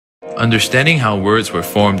Understanding how words were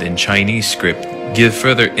formed in Chinese script give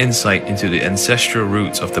further insight into the ancestral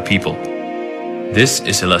roots of the people. This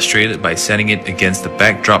is illustrated by setting it against the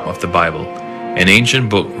backdrop of the Bible, an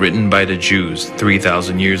ancient book written by the Jews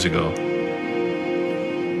 3,000 years ago.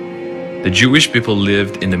 The Jewish people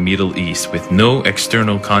lived in the Middle East with no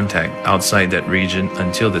external contact outside that region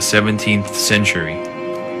until the 17th century.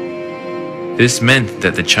 This meant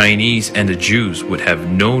that the Chinese and the Jews would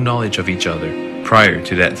have no knowledge of each other prior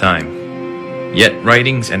to that time. Yet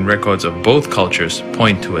writings and records of both cultures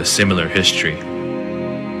point to a similar history.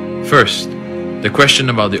 First, the question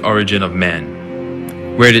about the origin of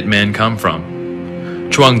man. Where did man come from?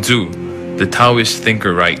 Chuang-Tzu, the Taoist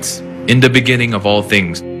thinker, writes, "In the beginning of all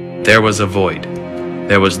things, there was a void.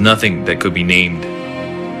 There was nothing that could be named."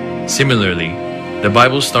 Similarly, the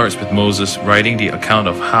Bible starts with Moses writing the account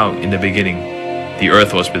of how, in the beginning, the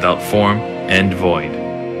earth was without form and void.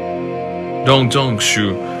 Dong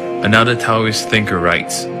Zhongshu, another Taoist thinker,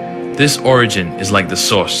 writes, "This origin is like the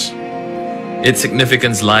source. Its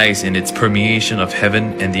significance lies in its permeation of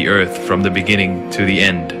heaven and the earth from the beginning to the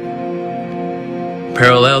end."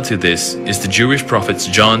 Parallel to this is the Jewish prophet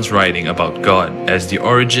John's writing about God as the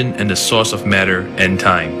origin and the source of matter and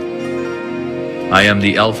time. "I am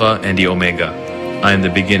the Alpha and the Omega. I am the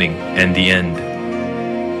beginning and the end."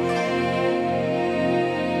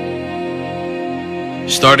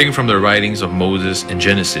 Starting from the writings of Moses and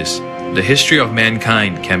Genesis, the history of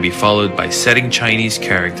mankind can be followed by setting Chinese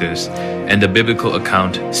characters and the biblical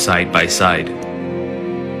account side by side.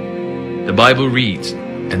 The Bible reads,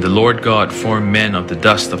 "And the Lord God formed man of the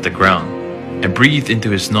dust of the ground, and breathed into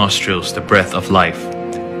his nostrils the breath of life,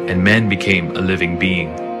 and man became a living being."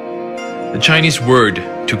 The Chinese word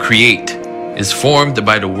to create is formed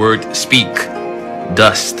by the word speak,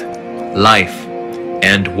 dust, life,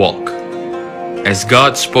 and walk. As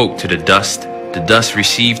God spoke to the dust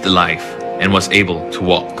received life and was able to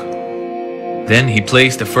walk. Then he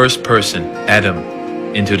placed the first person, Adam,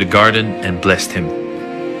 into the garden and blessed him.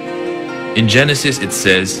 In Genesis it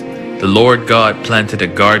says, "The Lord God planted a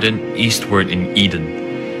garden eastward in Eden,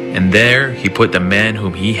 and there he put the man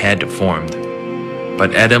whom he had formed.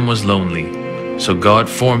 But Adam was lonely, so God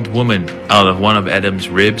formed woman out of one of Adam's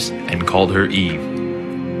ribs and called her Eve."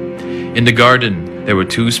 In the garden there were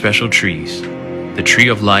two special trees, the tree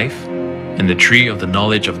of life and the tree of the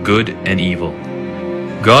knowledge of good and evil.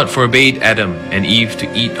 God forbade Adam and Eve to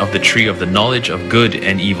eat of the tree of the knowledge of good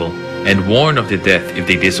and evil, and warned of the death if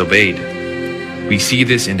they disobeyed. We see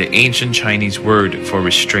this in the ancient Chinese word for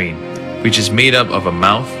restraint, which is made up of a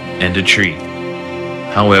mouth and a tree.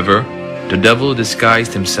 However, the devil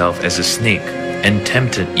disguised himself as a snake and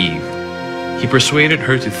tempted Eve. He persuaded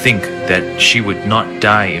her to think that she would not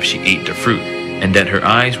die if she ate the fruit, and that her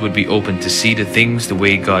eyes would be opened to see the things the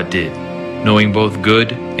way God did, knowing both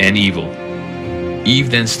good and evil. Eve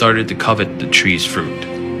then started to covet the tree's fruit.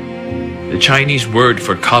 The Chinese word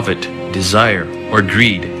for covet, desire, or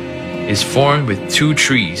greed is formed with two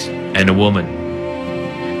trees and a woman.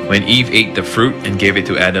 When Eve ate the fruit and gave it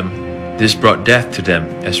to Adam, this brought death to them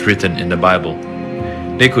as written in the Bible.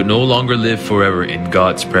 They could no longer live forever in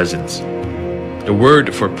God's presence. The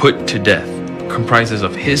word for put to death comprises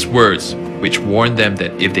of his words, which warned them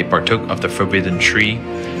that if they partook of the forbidden tree,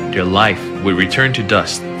 their life would return to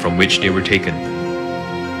dust from which they were taken.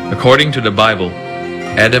 According to the Bible,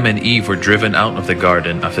 Adam and Eve were driven out of the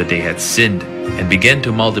garden after they had sinned and began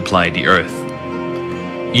to multiply the earth.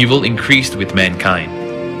 Evil increased with mankind,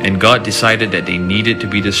 and God decided that they needed to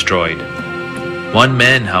be destroyed. One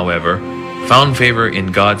man, however, found favor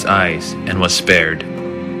in God's eyes and was spared.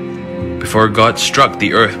 Before God struck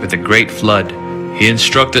the earth with a great flood, he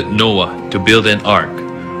instructed Noah to build an ark,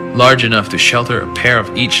 large enough to shelter a pair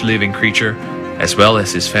of each living creature, as well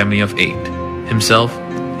as his family of 8, himself,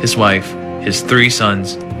 his wife, his 3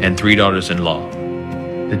 sons, and 3 daughters-in-law.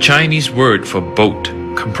 The Chinese word for boat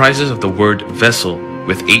comprises of the word vessel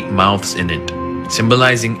with 8 mouths in it,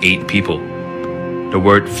 symbolizing 8 people. The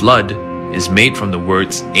word flood is made from the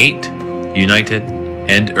words 8, united,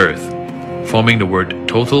 and earth, forming the word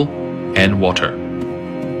total and water.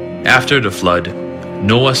 After the flood,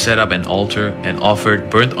 Noah set up an altar and offered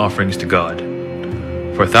burnt offerings to God.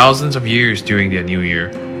 For thousands of years during the New Year,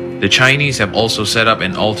 the Chinese have also set up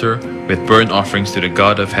an altar with burnt offerings to the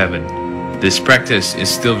God of Heaven. This practice is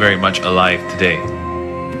still very much alive today.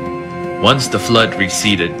 Once the flood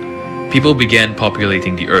receded, people began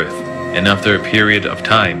populating the earth, and after a period of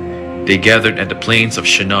time, they gathered at the plains of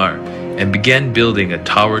Shinar and began building a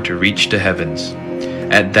tower to reach the heavens.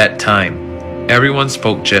 At that time, everyone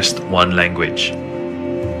spoke just one language.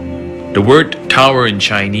 The word tower in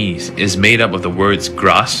Chinese is made up of the words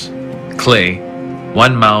grass, clay,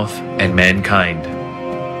 one mouth, and mankind.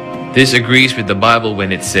 This agrees with the Bible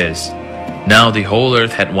when it says, "Now the whole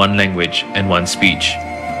earth had one language and one speech."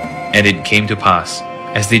 And it came to pass,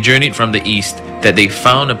 as they journeyed from the east, that they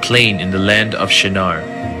found a plain in the land of Shinar,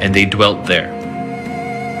 and they dwelt there.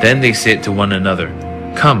 Then they said to one another,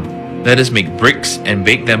 "Come, let us make bricks and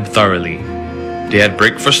bake them thoroughly." They had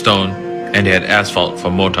brick for stone, and they had asphalt for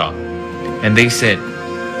mortar. And they said,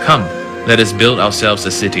 "Come, let us build ourselves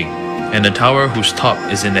a city, and a tower whose top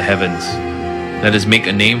is in the heavens. Let us make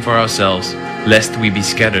a name for ourselves, lest we be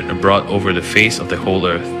scattered abroad over the face of the whole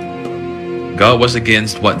earth." God was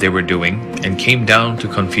against what they were doing, and came down to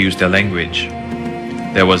confuse their language.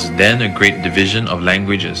 There was then a great division of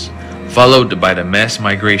languages, followed by the mass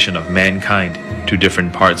migration of mankind to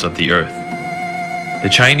different parts of the earth. The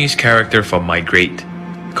Chinese character for migrate,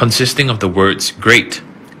 consisting of the words great,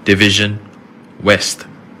 division, west,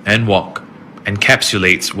 and walk,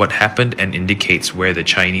 encapsulates what happened and indicates where the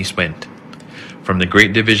Chinese went. From the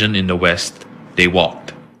Great Division in the west, they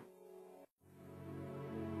walked.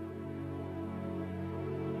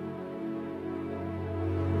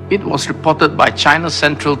 It was reported by China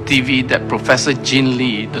Central TV that Professor Jin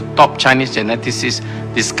Li, the top Chinese geneticist,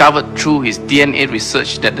 discovered through his DNA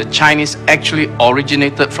research that the Chinese actually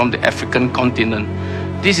originated from the African continent.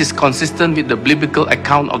 This is consistent with the biblical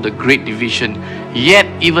account of the Great Division. Yet,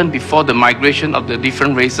 even before the migration of the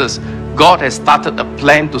different races, God has started a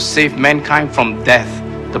plan to save mankind from death,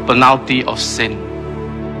 the penalty of sin.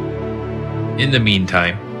 In the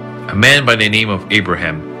meantime, a man by the name of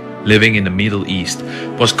Abraham, living in the Middle East,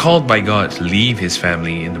 was called by God to leave his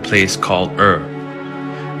family in the place called Ur.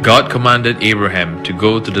 God commanded Abraham to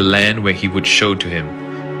go to the land where he would show to him,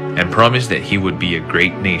 and promised that he would be a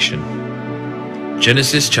great nation.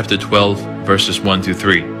 Genesis chapter 12, verses 1 to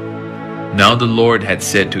 3. Now the Lord had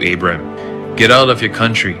said to Abraham, "Get out of your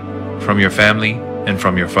country, from your family, and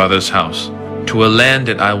from your father's house, to a land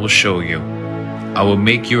that I will show you. I will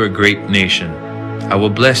make you a great nation. I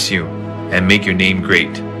will bless you, and make your name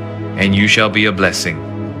great, and you shall be a blessing.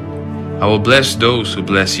 I will bless those who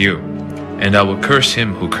bless you, and I will curse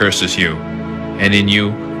him who curses you, and in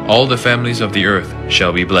you all the families of the earth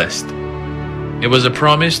shall be blessed." It was a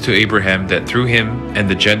promise to Abraham that through him and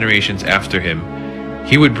the generations after him,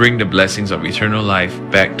 he would bring the blessings of eternal life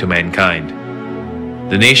back to mankind.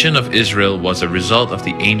 The nation of Israel was a result of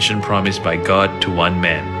the ancient promise by God to one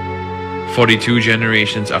man. 42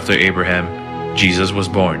 generations after Abraham, Jesus was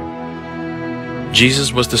born.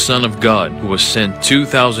 Jesus was the Son of God who was sent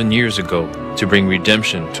 2,000 years ago to bring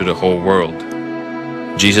redemption to the whole world.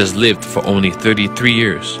 Jesus lived for only 33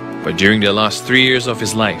 years, but during the last 3 years of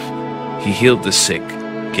his life, he healed the sick,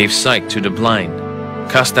 gave sight to the blind,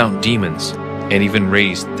 cast out demons, and even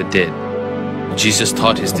raised the dead. Jesus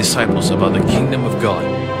taught his disciples about the kingdom of God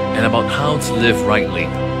and about how to live rightly.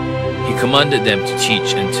 He commanded them to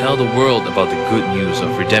teach and tell the world about the good news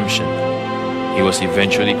of redemption. He was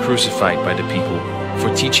eventually crucified by the people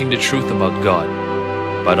for teaching the truth about God.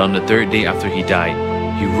 But on the third day after he died,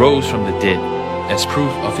 he rose from the dead as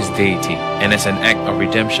proof of his deity and as an act of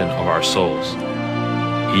redemption of our souls.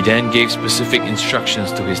 He then gave specific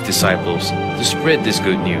instructions to his disciples to spread this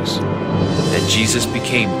good news, that Jesus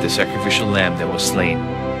became the sacrificial lamb that was slain,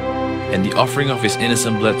 and the offering of his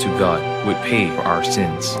innocent blood to God would pay for our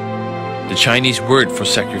sins. The Chinese word for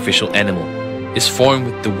sacrificial animal is formed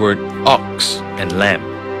with the word ox and lamb,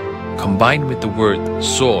 combined with the word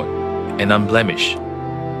sword and unblemished.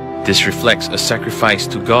 This reflects a sacrifice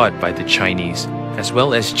to God by the Chinese, as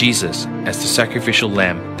well as Jesus as the sacrificial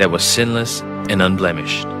lamb that was sinless and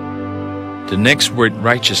unblemished. The next word,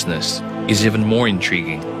 righteousness, is even more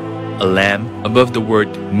intriguing. A lamb above the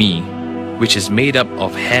word me, which is made up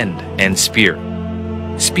of hand and spear,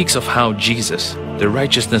 speaks of how Jesus, the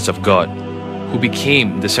righteousness of God, who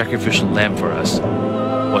became the sacrificial lamb for us,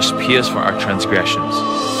 was pierced for our transgressions.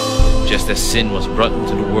 Just as sin was brought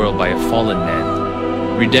into the world by a fallen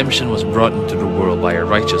man, redemption was brought into the world by a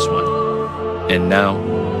righteous one. And now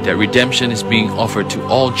that redemption is being offered to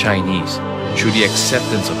all Chinese through the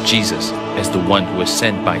acceptance of Jesus as the one who was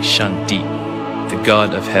sent by Shangdi, the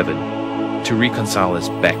God of heaven, to reconcile us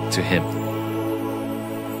back to him.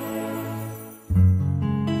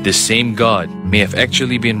 This same God may have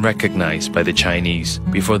actually been recognized by the Chinese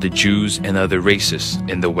before the Jews and other races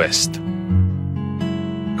in the West.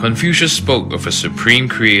 Confucius spoke of a supreme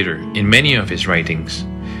creator in many of his writings.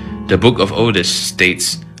 The Book of Odes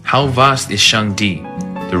states, "How vast is Shangdi,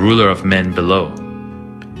 the ruler of men below."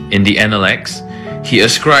 In the Analects, he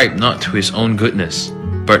ascribed not to his own goodness,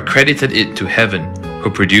 but credited it to heaven, who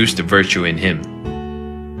produced the virtue in him.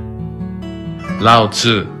 Lao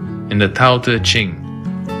Tzu, in the Tao Te Ching,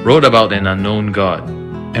 wrote about an unknown God,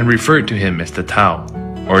 and referred to him as the Tao,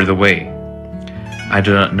 or the Way. I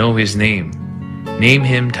do not know his name. Name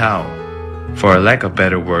him Tao. For lack of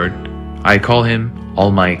better word, I call him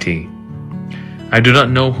Almighty. I do not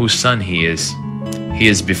know whose son he is. He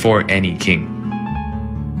is before any king.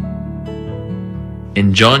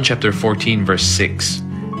 In John chapter 14 verse 6,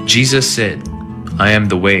 Jesus said, I am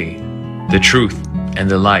the way, the truth, and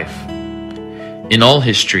the life. In all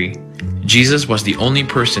history, Jesus was the only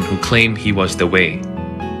person who claimed he was the way.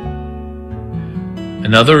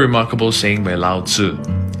 Another remarkable saying by Lao Tzu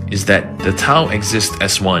is that the Tao exists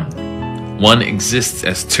as one exists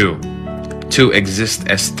as two exists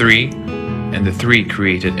as three, and the three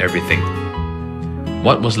created everything.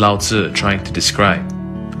 What was Lao Tzu trying to describe?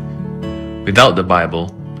 Without the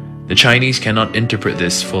Bible, the Chinese cannot interpret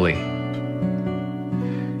this fully.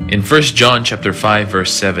 In 1 John chapter 5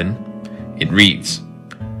 verse 7, it reads,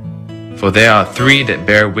 For there are three that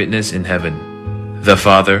bear witness in heaven, the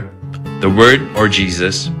Father, the Word or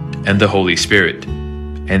Jesus, and the Holy Spirit,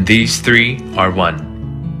 and these three are one.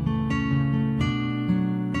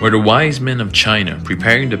 Were the wise men of China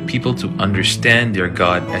preparing the people to understand their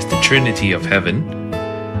God as the Trinity of Heaven?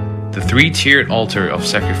 The three-tiered altar of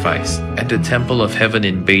sacrifice at the Temple of Heaven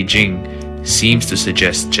in Beijing seems to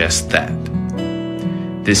suggest just that.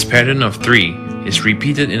 This pattern of three is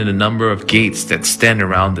repeated in the number of gates that stand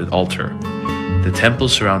around the altar, the temple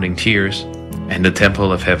surrounding tiers, and the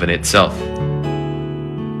Temple of Heaven itself.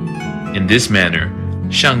 In this manner,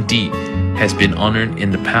 Shangdi has been honored in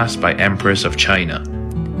the past by emperors of China,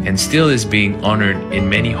 and still is being honored in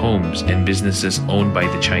many homes and businesses owned by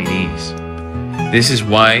the Chinese. This is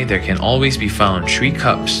why there can always be found 3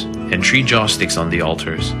 cups and 3 joss sticks on the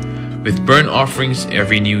altars, with burnt offerings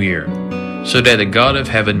every New Year, so that the God of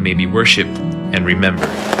Heaven may be worshipped and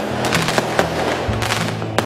remembered.